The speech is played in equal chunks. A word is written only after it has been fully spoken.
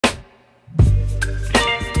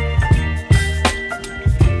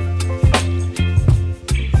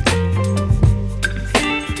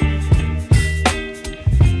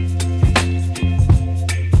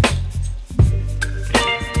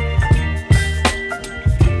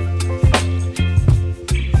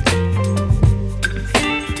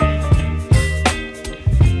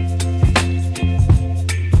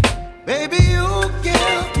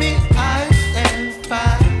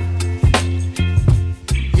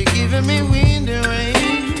giving me wind and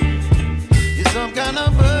rain. You're some kind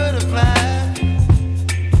of butterfly.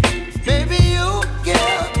 Baby, you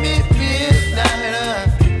give me midnight.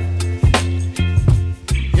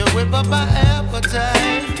 You whip up my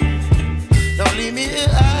appetite. Don't leave me here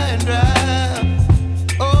high and dry.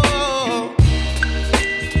 Oh,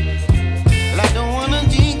 well, I don't wanna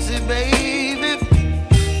jinx it, baby.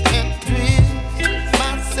 Can't twist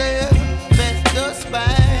myself at the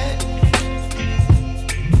spine.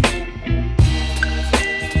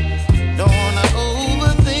 Don't wanna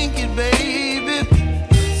overthink it, baby.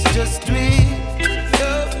 It's just twist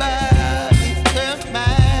your body and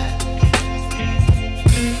mine.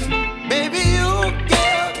 Baby, you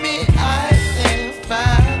give me ice and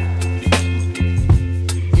fire.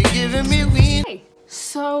 You're giving me wind. Hey,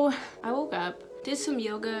 so I woke up, did some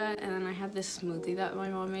yoga, and then I had this smoothie that my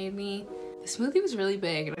mom made me. The smoothie was really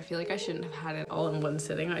big, and I feel like I shouldn't have had it all in one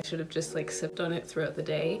sitting. I should have just like sipped on it throughout the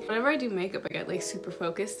day. Whenever I do makeup, I get like super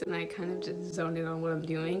focused and I kind of just zoned in on what I'm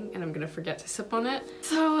doing, and I'm gonna forget to sip on it.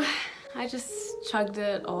 So I just chugged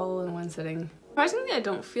it all in one sitting. Surprisingly, I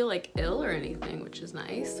don't feel like ill or anything, which is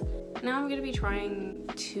nice. Now I'm gonna be trying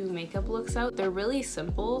 2 makeup looks out. They're really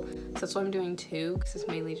simple, so that's why I'm doing 2, because it's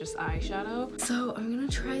mainly just eyeshadow. So I'm gonna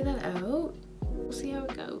try that out. We'll see how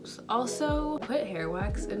it goes. Also, I put hair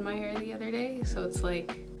wax in my hair the other day, so it's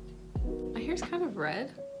like, my hair's kind of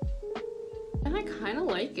red, and I kind of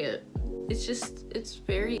like it. It's just, it's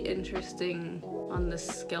very interesting on the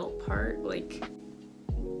scalp part, like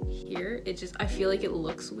here. It just, I feel like it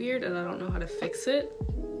looks weird and I don't know how to fix it.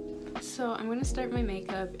 So I'm gonna start my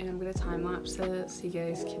makeup and I'm gonna time lapse it so you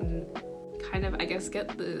guys can kind of, I guess,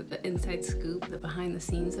 get the inside scoop, the behind the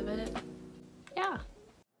scenes of it. Yeah.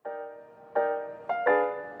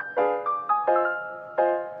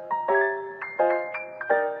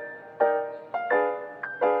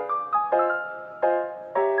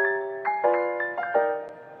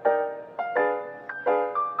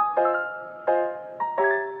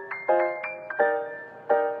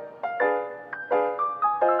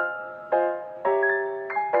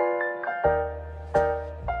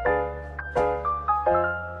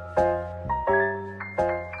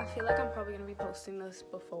 Posting this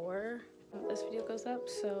before this video goes up,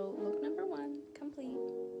 so look number 1 complete.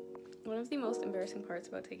 One of the most embarrassing parts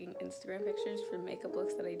about taking Instagram pictures for makeup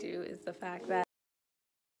looks that I do is the fact that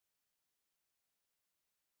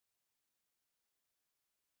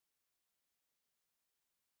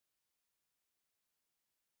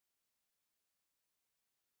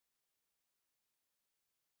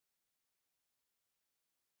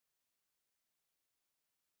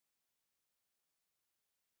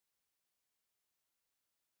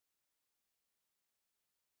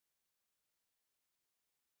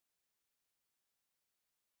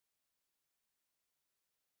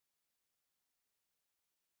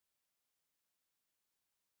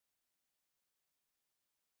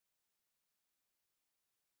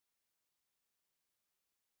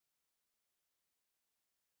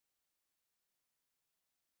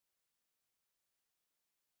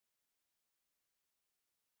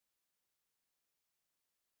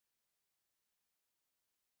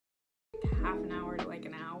half an hour to like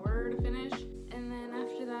an hour to finish, and then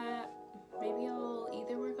after that maybe I'll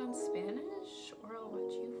either work on Spanish or I'll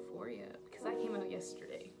watch Euphoria because that came out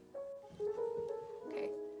yesterday. Okay.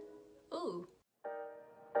 Ooh.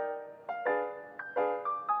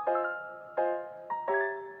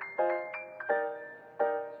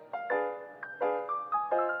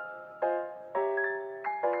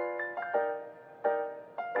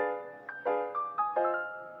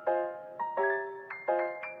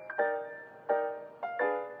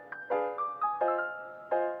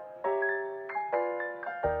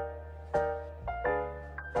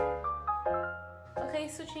 Okay,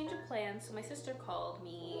 so change of plans. So my sister called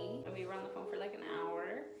me and we were on the phone for like an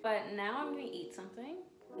hour, but now I'm gonna eat something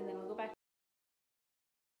and then we'll go back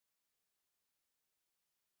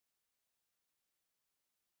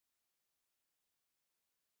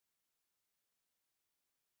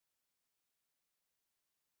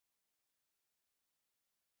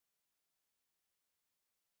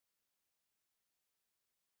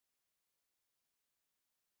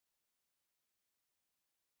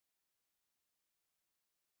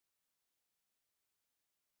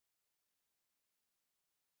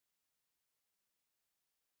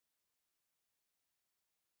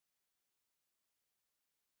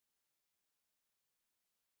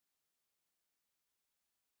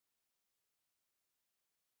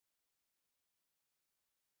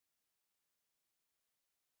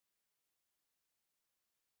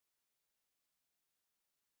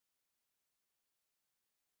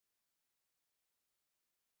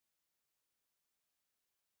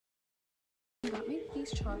They got me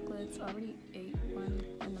these chocolates. I already ate one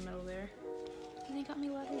in the middle there. And they got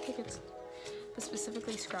me lottery tickets, but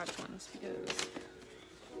specifically scratch ones because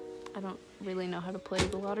I don't really know how to play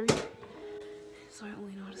the lottery, so I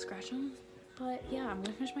only know how to scratch them. But yeah, I'm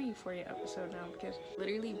gonna finish my Euphoria episode now because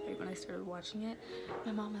literally right when I started watching it,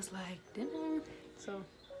 my mom was like, dinner. So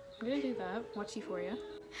I'm gonna do that, watch Euphoria,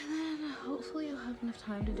 and then hopefully I'll have enough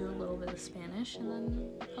time to do a little bit of Spanish, and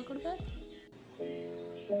then I'll go to bed.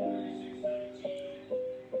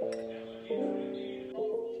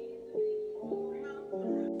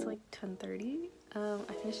 It's like 10:30.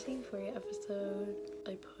 I finished the Euphoria episode.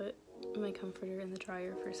 I put my comforter in the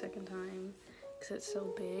dryer for a second time because it's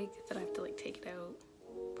so big that I have to like take it out.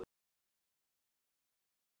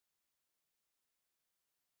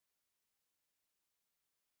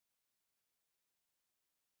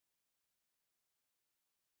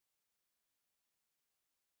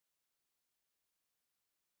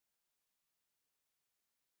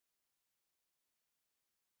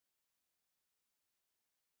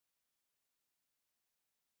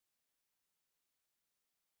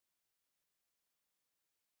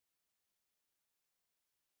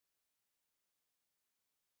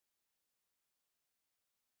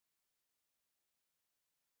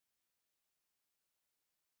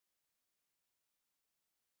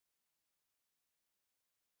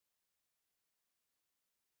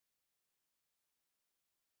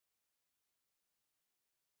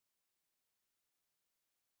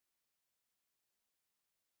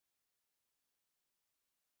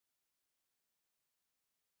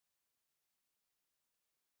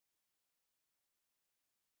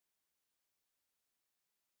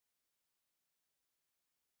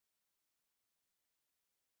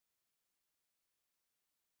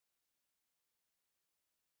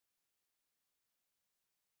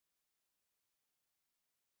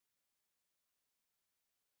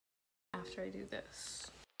 After I do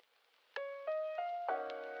this.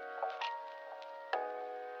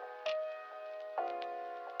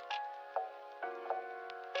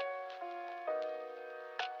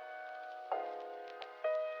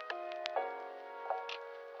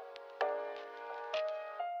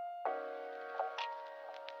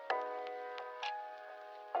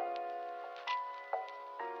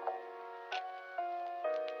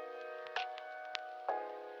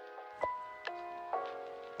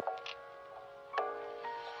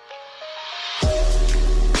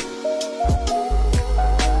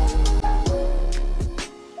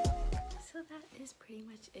 Is pretty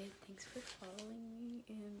much it. Thanks for following me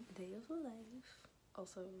in Day of Life.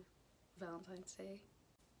 Also, Valentine's Day.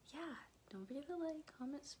 Yeah, don't forget to like,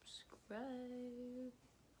 comment, subscribe.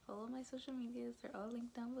 Follow my social medias. They're all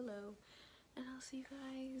linked down below. And I'll see you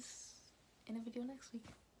guys in a video next week.